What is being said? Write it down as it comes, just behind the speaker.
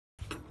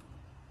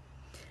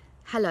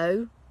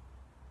Hello.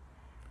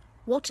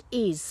 What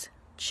is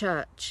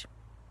church?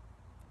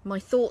 My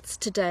thoughts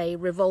today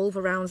revolve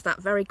around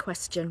that very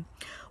question.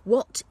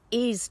 What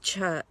is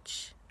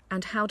church,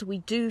 and how do we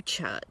do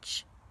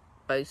church,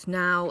 both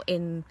now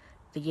in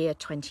the year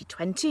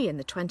 2020, in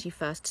the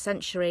 21st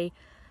century,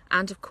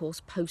 and of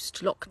course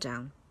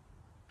post-lockdown?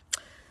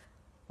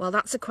 Well,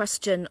 that's a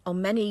question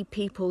on many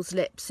people's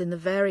lips in the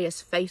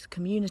various faith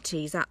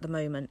communities at the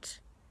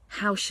moment.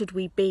 How should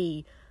we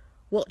be?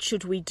 What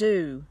should we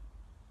do?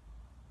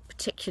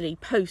 Particularly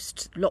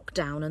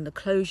post-lockdown and the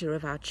closure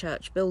of our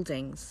church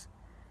buildings.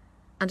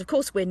 And of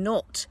course we're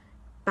not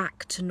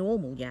back to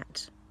normal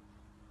yet.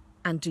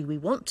 And do we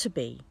want to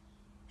be?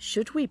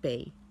 Should we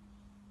be?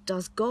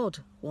 Does God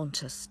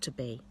want us to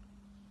be?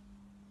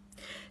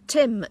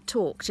 Tim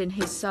talked in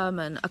his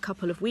sermon a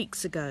couple of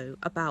weeks ago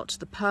about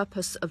the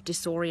purpose of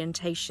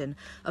disorientation,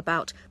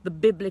 about the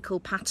biblical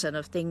pattern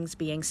of things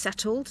being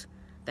settled,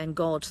 then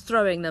God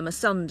throwing them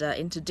asunder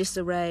into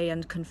disarray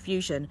and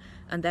confusion,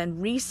 and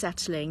then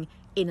resettling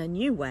in a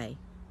new way,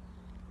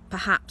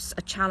 perhaps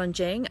a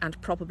challenging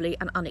and probably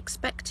an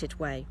unexpected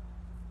way.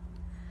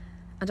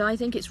 And I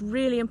think it's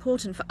really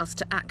important for us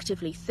to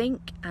actively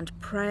think and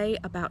pray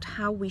about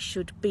how we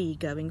should be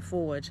going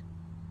forward,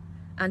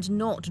 and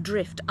not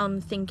drift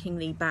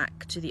unthinkingly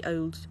back to the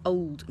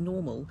old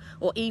normal,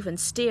 or even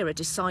steer a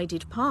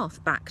decided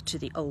path back to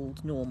the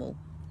old normal.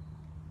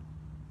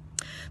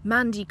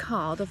 Mandy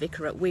Carr, the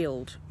vicar at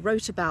Weald,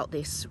 wrote about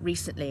this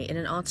recently in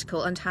an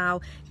article, and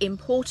how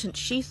important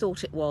she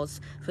thought it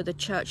was for the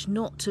church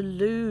not to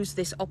lose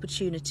this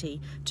opportunity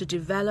to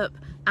develop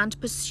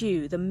and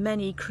pursue the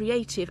many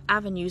creative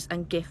avenues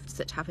and gifts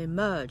that have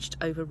emerged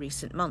over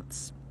recent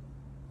months.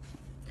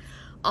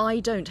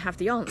 I don't have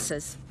the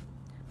answers,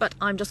 but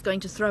I'm just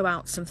going to throw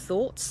out some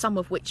thoughts, some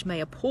of which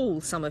may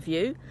appall some of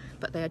you,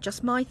 but they are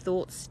just my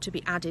thoughts to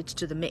be added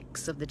to the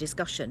mix of the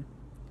discussion.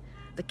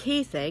 The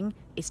key thing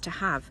is to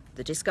have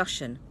the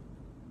discussion.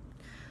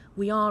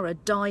 We are a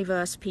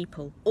diverse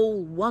people,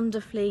 all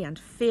wonderfully and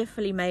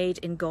fearfully made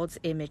in God's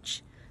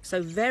image,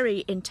 so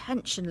very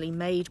intentionally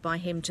made by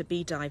him to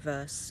be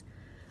diverse.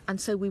 And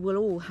so we will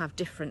all have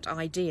different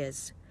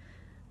ideas.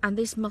 And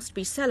this must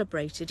be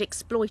celebrated,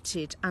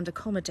 exploited and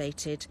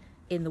accommodated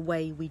in the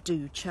way we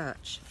do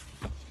church.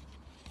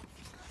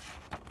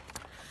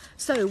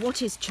 So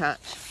what is church?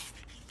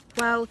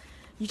 Well,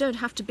 you don't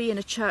have to be in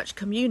a church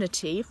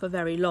community for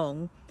very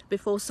long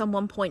before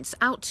someone points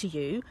out to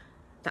you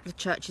that the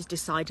church is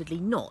decidedly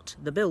not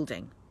the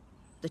building.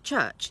 The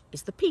church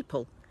is the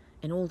people,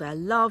 in all their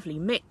lovely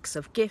mix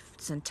of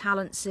gifts and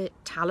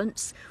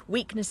talents,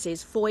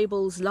 weaknesses,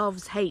 foibles,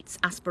 loves, hates,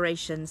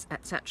 aspirations,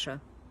 etc.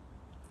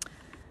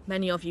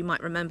 Many of you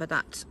might remember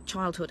that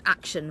childhood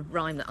action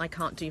rhyme that I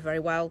can't do very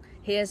well.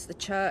 Here's the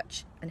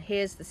church, and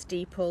here's the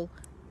steeple,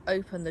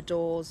 open the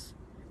doors,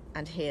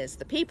 and here's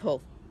the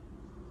people.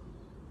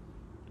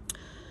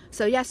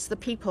 So yes, the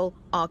people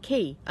are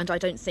key, and I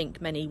don't think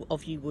many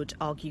of you would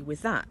argue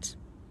with that.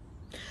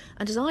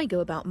 And as I go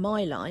about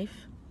my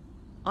life,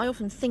 I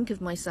often think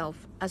of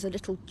myself as a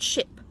little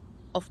chip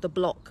off the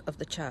block of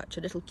the church,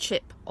 a little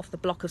chip off the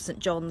block of St.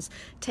 John's,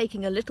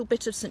 taking a little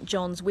bit of St.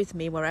 John's with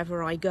me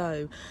wherever I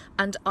go.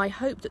 And I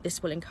hope that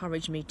this will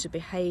encourage me to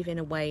behave in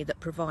a way that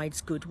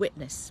provides good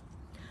witness.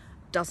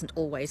 Doesn't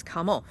always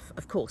come off,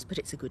 of course, but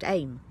it's a good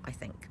aim, I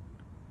think.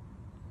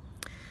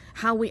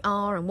 How we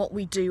are and what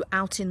we do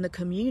out in the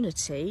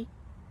community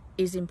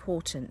is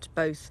important,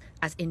 both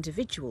as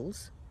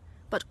individuals,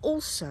 but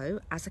also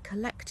as a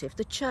collective.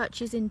 The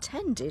church is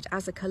intended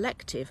as a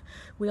collective.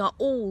 We are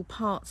all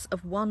parts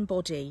of one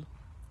body,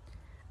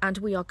 and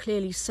we are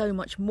clearly so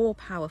much more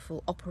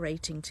powerful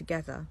operating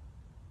together.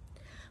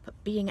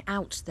 But being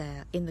out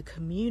there in the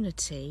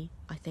community,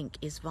 I think,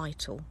 is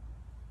vital.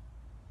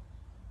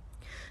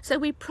 So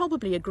we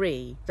probably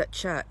agree that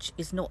church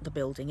is not the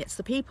building, it's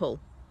the people.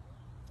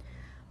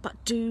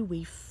 But do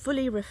we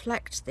fully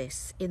reflect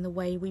this in the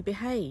way we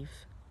behave?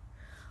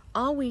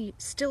 Are we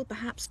still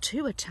perhaps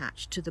too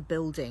attached to the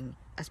building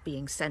as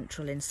being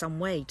central in some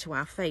way to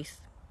our faith?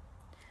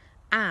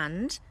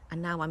 And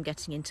now I'm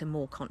getting into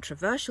more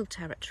controversial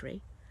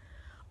territory,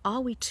 are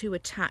we too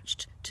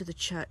attached to the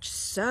church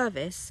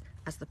service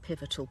as the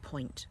pivotal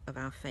point of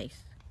our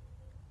faith?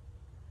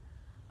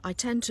 I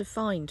tend to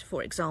find,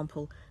 for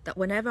example, that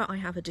whenever I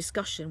have a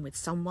discussion with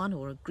someone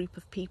or a group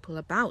of people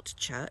about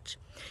church,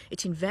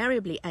 it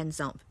invariably ends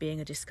up being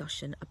a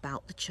discussion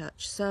about the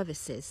church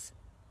services.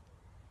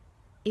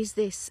 Is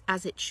this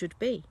as it should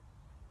be?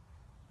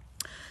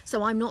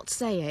 So I'm not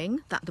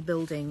saying that the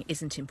building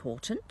isn't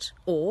important,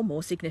 or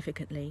more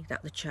significantly,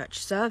 that the church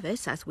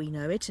service, as we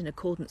know it in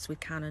accordance with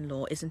canon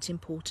law, isn't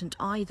important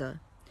either.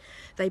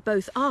 They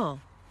both are.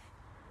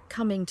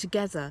 Coming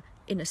together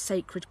in a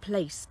sacred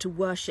place to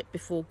worship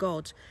before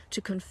God, to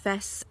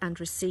confess and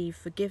receive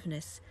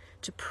forgiveness,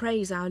 to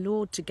praise our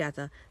Lord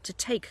together, to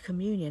take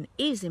communion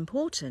is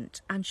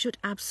important and should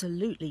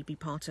absolutely be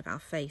part of our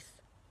faith.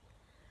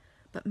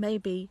 But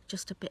maybe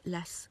just a bit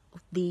less of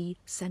the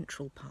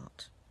central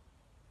part.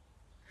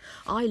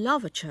 I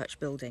love a church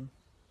building.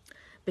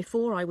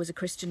 Before I was a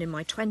Christian in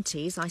my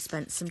 20s, I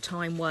spent some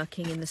time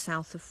working in the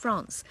south of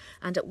France,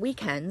 and at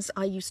weekends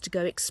I used to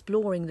go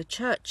exploring the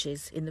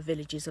churches in the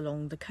villages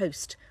along the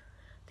coast.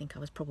 I think I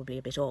was probably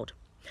a bit odd.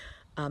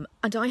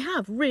 And I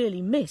have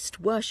really missed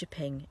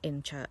worshipping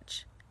in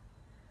church.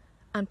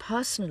 And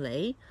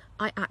personally,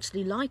 I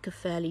actually like a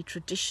fairly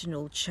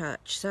traditional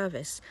church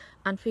service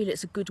and feel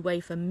it's a good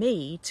way for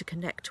me to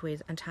connect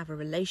with and have a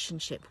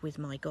relationship with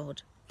my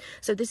God.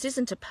 So this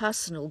isn't a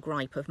personal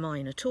gripe of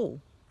mine at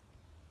all.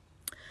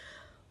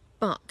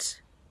 But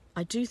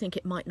I do think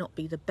it might not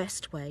be the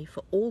best way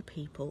for all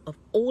people of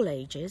all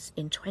ages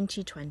in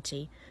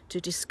 2020 to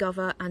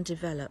discover and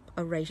develop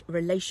a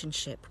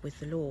relationship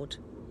with the Lord.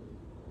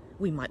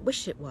 We might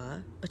wish it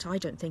were, but I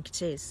don't think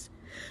it is.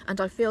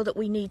 And I feel that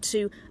we need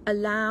to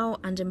allow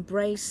and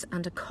embrace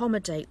and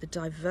accommodate the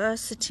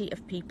diversity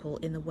of people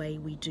in the way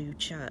we do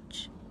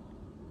church.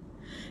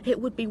 It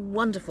would be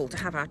wonderful to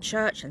have our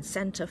church and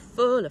centre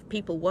full of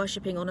people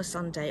worshipping on a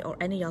Sunday or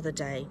any other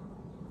day.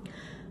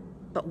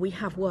 But we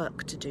have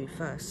work to do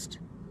first.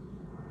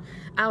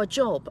 Our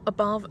job,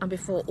 above and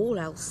before all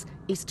else,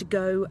 is to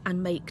go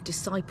and make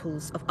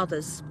disciples of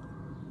others.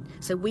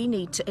 So we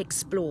need to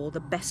explore the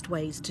best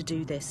ways to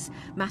do this.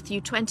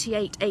 Matthew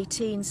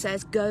 28:18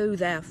 says, "Go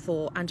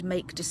therefore and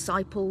make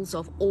disciples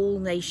of all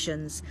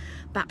nations,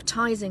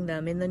 baptizing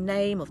them in the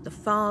name of the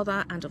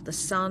Father and of the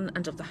Son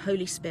and of the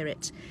Holy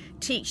Spirit,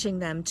 teaching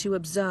them to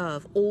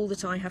observe all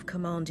that I have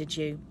commanded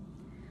you.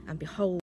 And behold,